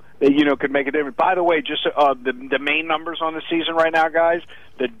 that, could make a difference. By the way, just the main numbers on the season right now, guys,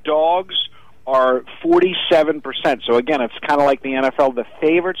 the dogs are 47%. So again, it's kind of like the NFL. The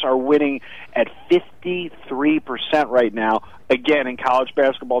favorites are winning at 53% right now. Again, in college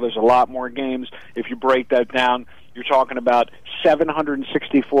basketball, there's a lot more games. If you break that down, you're talking about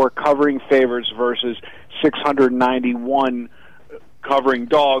 764 covering favorites versus 691 covering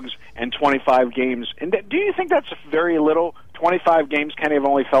dogs and 25 games. And do you think that's very little? 25 games kind of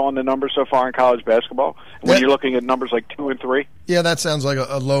only fell on the numbers so far in college basketball when you're looking at numbers like 2 and 3? Yeah, that sounds like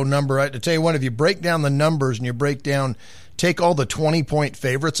a low number. To tell you what, if you break down the numbers and you take all the 20-point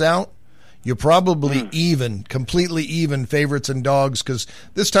favorites out, you're probably completely even favorites and dogs, because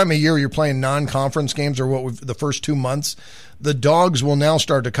this time of year you're playing non-conference games, or the first 2 months. The dogs will now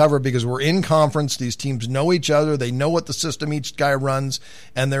start to cover because we're in conference. These teams know each other. They know what the system each guy runs,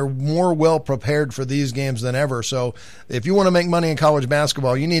 and they're more well prepared for these games than ever. So if you want to make money in college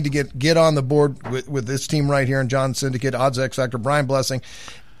basketball, you need to get on the board with this team right here in John Syndicate, Odds X Factor, Brian Blessing.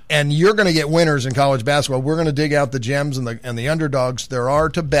 And you're going to get winners in college basketball. We're going to dig out the gems and the underdogs there are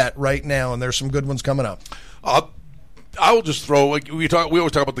to bet right now, and there's some good ones coming up. I will just throw, we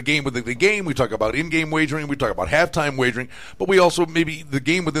always talk about the game within the game. We talk about in-game wagering. We talk about halftime wagering. But we also maybe the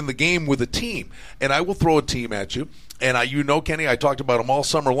game within the game with a team. And I will throw a team at you. And Kenny, I talked about him all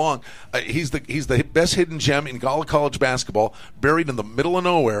summer long. He's the best hidden gem in college basketball. Buried in the middle of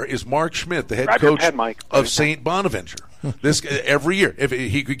nowhere is Mark Schmidt, the head coach of St. Bonaventure. This every year, if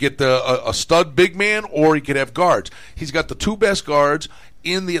he could get a stud big man, or he could have guards. He's got the two best guards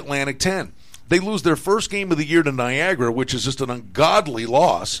in the Atlantic 10. They lose their first game of the year to Niagara, which is just an ungodly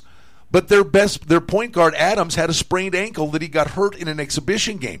loss. But their point guard, Adams, had a sprained ankle that he got hurt in an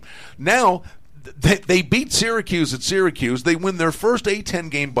exhibition game. Now, they beat Syracuse at Syracuse. They win their first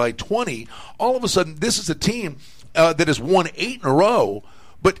A-10 game by 20. All of a sudden, this is a team that has won 8 in a row.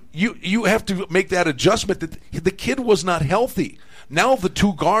 But you have to make that adjustment that the kid was not healthy. Now the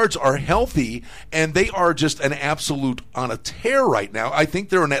two guards are healthy, and they are just an absolute on a tear right now. I think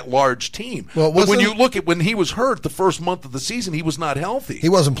they're an at-large team. Well, but when you look at when he was hurt the first month of the season, he was not healthy. He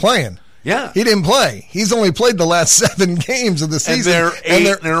wasn't playing. Yeah. He didn't play. He's only played the last 7 games of the season. And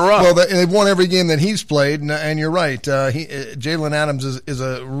they're 8 in a row. Well, they've won every game that he's played, and you're right. Jalen Adams is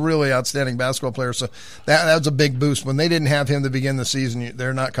a really outstanding basketball player, so that was a big boost. When they didn't have him to begin the season,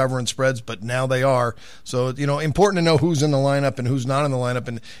 they're not covering spreads, but now they are. So, important to know who's in the lineup and who's not in the lineup,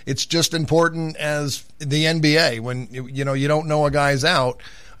 and it's just important as the NBA. When, you don't know a guy's out,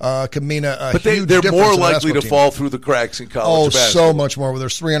 could mean a but huge they're difference more in the likely to team. fall through the cracks in college basketball. So much more.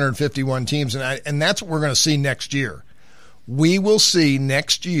 There's 351 teams, and that's what we're going to see next year. We will see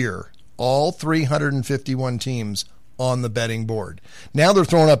next year all 351 teams on the betting board. Now they're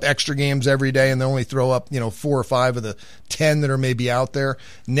throwing up extra games every day, and they only throw up 4 or 5 of the 10 that are maybe out there.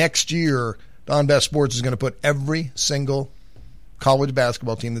 Next year, Don Best Sports is going to put every single college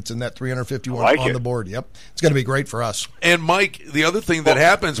basketball team that's in that 351 on the board. Yep. It's going to be great for us. And, Mike, the other thing that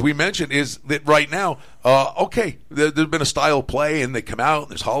happens, we mentioned, is that right now, there's been a style play, and they come out,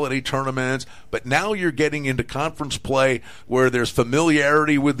 and there's holiday tournaments, but now you're getting into conference play where there's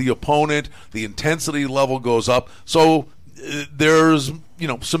familiarity with the opponent, the intensity level goes up. So there's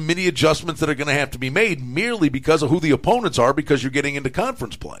some mini adjustments that are going to have to be made merely because of who the opponents are, because you're getting into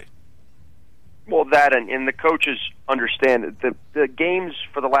conference play. Well, that and the coaches understand that the games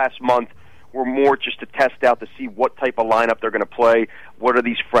for the last month were more just to test out to see what type of lineup they're going to play. What are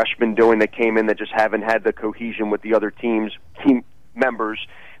these freshmen doing that came in that just haven't had the cohesion with the other team members?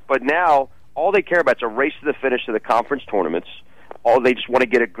 But now all they care about is a race to the finish of the conference tournaments. They just want to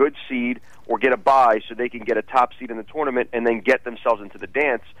get a good seed or get a bye so they can get a top seed in the tournament and then get themselves into the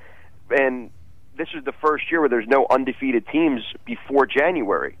dance. And this is the first year where there's no undefeated teams before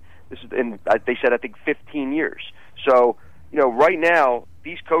January. This is, and they said, I think 15 years. So, right now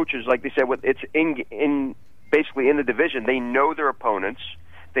these coaches, like they said, it's in basically in the division. They know their opponents.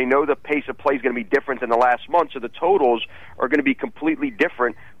 They know the pace of play is going to be different than the last month, so the totals are going to be completely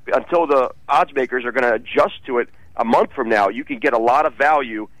different until the odds makers are going to adjust to it a month from now. You can get a lot of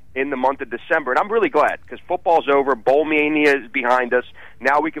value in the month of December, and I'm really glad because football's over. Bowl mania is behind us.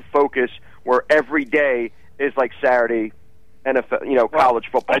 Now we can focus where every day is like Saturday NFL, college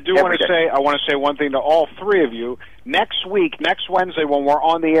football. I want to say one thing to all three of you. Next week, next Wednesday, when we're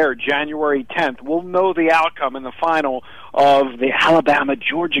on the air, January 10th, we'll know the outcome in the final of the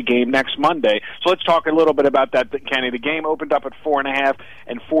Alabama-Georgia game next Monday. So let's talk a little bit about that, Kenny. The game opened up at 4.5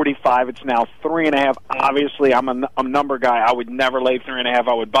 and 45. It's now 3.5. Obviously, I'm a number guy. I would never lay 3.5.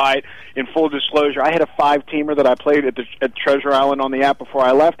 I would buy it. In full disclosure, I had a 5-teamer that I played at Treasure Island on the app before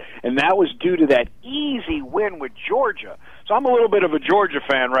I left, and that was due to that easy win with Georgia. So I'm a little bit of a Georgia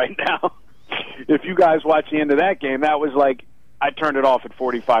fan right now. If you guys watch the end of that game, that was like I turned it off at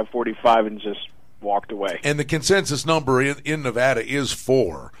 45-45 and just walked away. And the consensus number in Nevada is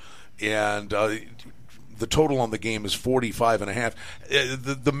 4, and the total on the game is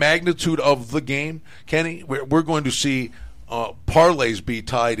 45.5. The magnitude of the game, Kenny, we're going to see parlays be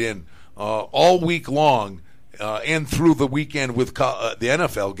tied in all week long and through the weekend with the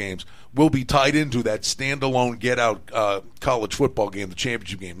NFL games. Will be tied into that standalone get-out college football game, the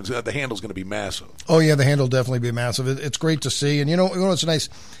championship game. The handle's going to be massive. Oh, yeah, the handle will definitely be massive. It's great to see. And, it's nice.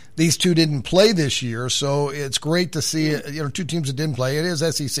 These two didn't play this year, so it's great to see two teams that didn't play. It is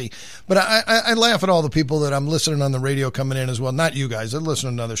SEC. But I laugh at all the people that I'm listening on the radio coming in as well. Not you guys. They're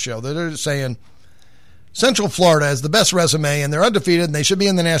listening to another show. They're saying Central Florida has the best resume, and they're undefeated, and they should be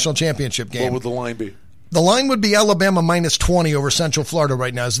in the national championship game. What would the line be? The line would be Alabama minus 20 over Central Florida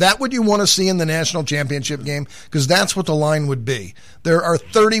right now. Is that what you want to see in the national championship game? Because that's what the line would be. There are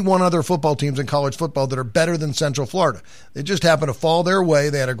 31 other football teams in college football that are better than Central Florida. They just happened to fall their way.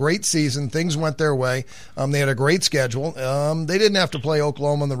 They had a great season. Things went their way. They had a great schedule. They didn't have to play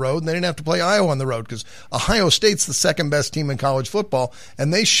Oklahoma on the road, and they didn't have to play Iowa on the road because Ohio State's the second best team in college football,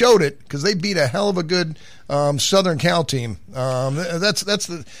 and they showed it because they beat a hell of a good Southern Cal team. That's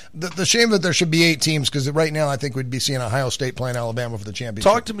the shame that there should be 8 teams because right now I think we'd be seeing Ohio State playing Alabama for the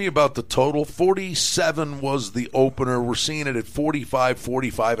championship. Talk to me about the total. 47 was the opener. We're seeing it at 45,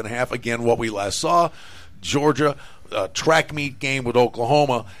 45.5. Again, what we last saw. Georgia, track meet game with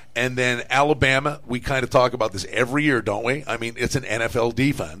Oklahoma, and then Alabama. We kind of talk about this every year, don't we? I mean, it's an NFL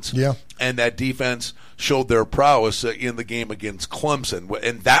defense. Yeah. And that defense showed their prowess in the game against Clemson.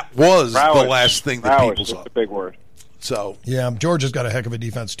 And that was the last thing that people saw. That's a big word. So yeah, Georgia's got a heck of a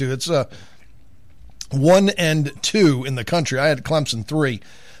defense, too. It's 1 and 2 in the country. I had Clemson 3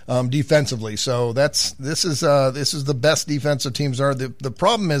 defensively. So this is the best defensive teams are. The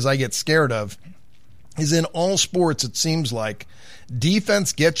problem is I get scared of is in all sports it seems like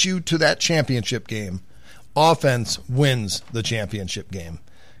defense gets you to that championship game. Offense wins the championship game.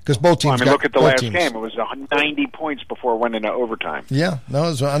 Because both teams look at the last game. It was 90 points before it went into overtime. Yeah, no,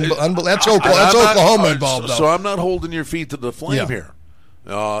 it was that's Oklahoma involved, though. So I'm not holding your feet to the flame here.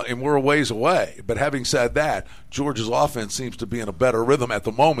 And we're a ways away. But having said that, Georgia's offense seems to be in a better rhythm at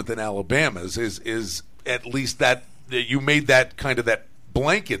the moment than Alabama's. Is at least that you made that kind of that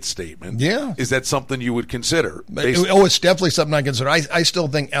blanket statement. Yeah. Is that something you would consider? It's definitely something I consider. I still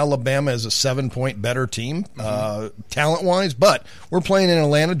think Alabama is a 7-point better team, talent-wise, but we're playing in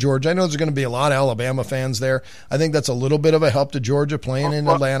Atlanta, Georgia. I know there's going to be a lot of Alabama fans there. I think that's a little bit of a help to Georgia playing in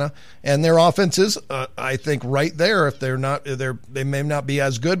Atlanta. And their offense is, I think, right there. If they're not, they may not be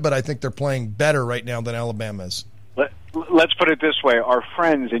as good, but I think they're playing better right now than Alabama is. Let's put it this way. Our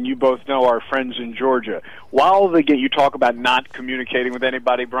friends, and you both know our friends in Georgia, while you talk about not communicating with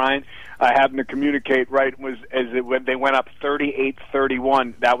anybody, Brian, I happened to communicate when they went up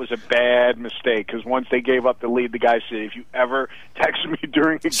 38-31. That was a bad mistake because once they gave up the lead, the guy said, if you ever text me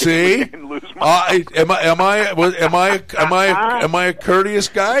during a game and lose my am I a courteous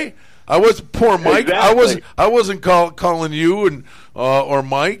guy? I was poor Mike. Exactly. I wasn't calling you and or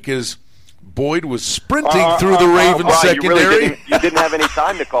Mike as Boyd was sprinting through the Ravens secondary. You didn't have any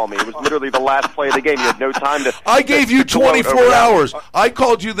time to call me. It was literally the last play of the game. You had no time to. I gave you 24 hours. I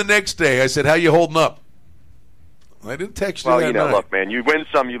called you the next day. I said, "How you holding up?" I didn't text you that night. Look, man, you win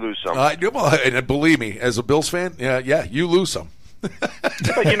some, you lose some. And believe me, as a Bills fan, yeah, you lose some.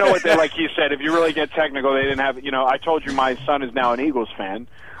 But you know what? Like you said, if you really get technical, they didn't have. I told you my son is now an Eagles fan.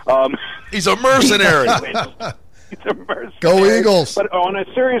 He's a mercenary. The mercenaries. Go Eagles. But on a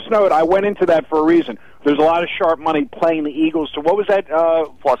serious note, I went into that for a reason. There's a lot of sharp money playing the Eagles. So what was that?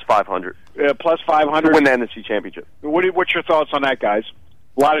 Plus 500. Plus 500. To win the NFC Championship. What's your thoughts on that, guys?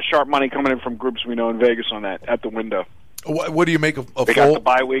 A lot of sharp money coming in from groups we know in Vegas on that at the window. What do you make of They got the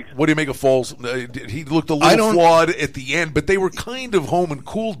bye week. What do you make of Foles? He looked a little flawed at the end, but they were kind of home and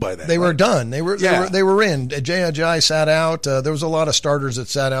cooled by that. They were done. They were in. Jay Ajayi sat out. There was a lot of starters that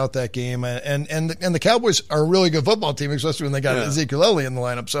sat out that game, and the Cowboys are a really good football team, especially when they got Ezekiel Elliott in the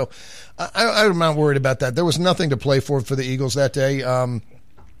lineup. So I'm not worried about that. There was nothing to play for the Eagles that day.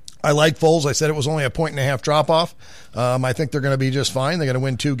 I like Foles. I said it was only a 1.5 drop off. I think they're going to be just fine. They're going to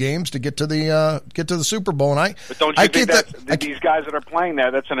win 2 games to get to the Super Bowl. And but don't you think that these guys that are playing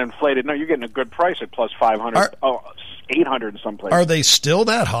there, that's an inflated? No, you're getting a good price at plus 500, 800 in some places. Are they still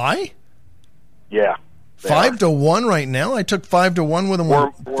that high? Yeah, 5-1 right now. I took 5-1 with them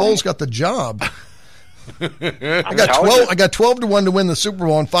when Foles got the job. I got 12-1 to win the Super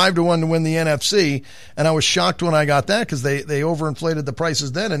Bowl and 5-1 to win the NFC, and I was shocked when I got that because they overinflated the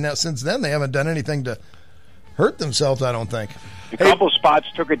prices then, and now since then they haven't done anything to hurt themselves. I don't think. A couple spots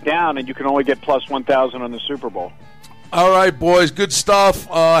took it down, and you can only get plus 1,000 on the Super Bowl. All right, boys, good stuff.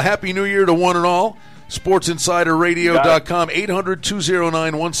 Happy New Year to one and all. SportsInsiderRadio.com,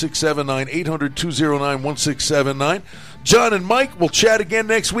 800-209-1679, 800-209-1679. John and Mike, we'll chat again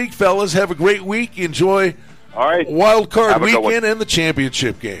next week, fellas. Have a great week. Enjoy Wild Card Weekend and the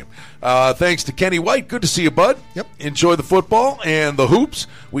championship game. Thanks to Kenny White. Good to see you, bud. Yep. Enjoy the football and the hoops.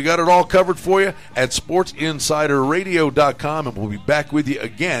 We got it all covered for you at SportsInsiderRadio.com, and we'll be back with you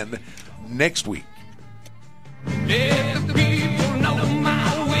again next week. Let the people know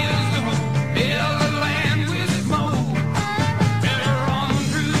my wisdom. Fill the land with smoke. Better run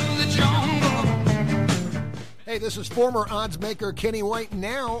through the jungle. Hey, this is former odds maker Kenny White,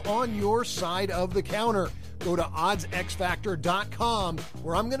 now on your side of the counter. Go to oddsxfactor.com,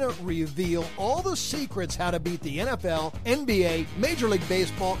 where I'm going to reveal all the secrets how to beat the NFL, NBA, Major League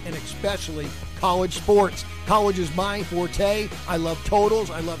Baseball, and especially college sports. College is my forte. I love totals,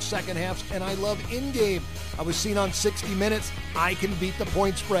 I love second halves, and I love in-game. I was seen on 60 Minutes. I can beat the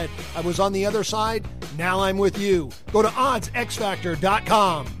point spread. I was on the other side. Now I'm with you. Go to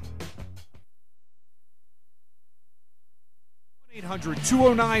oddsxfactor.com.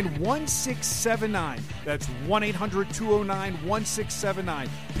 1-800-209-1679. That's 1-800-209-1679.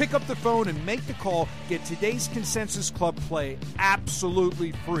 Pick up the phone and make the call. Get today's Consensus Club play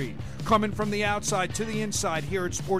absolutely free. Coming from the outside to the inside here at Sports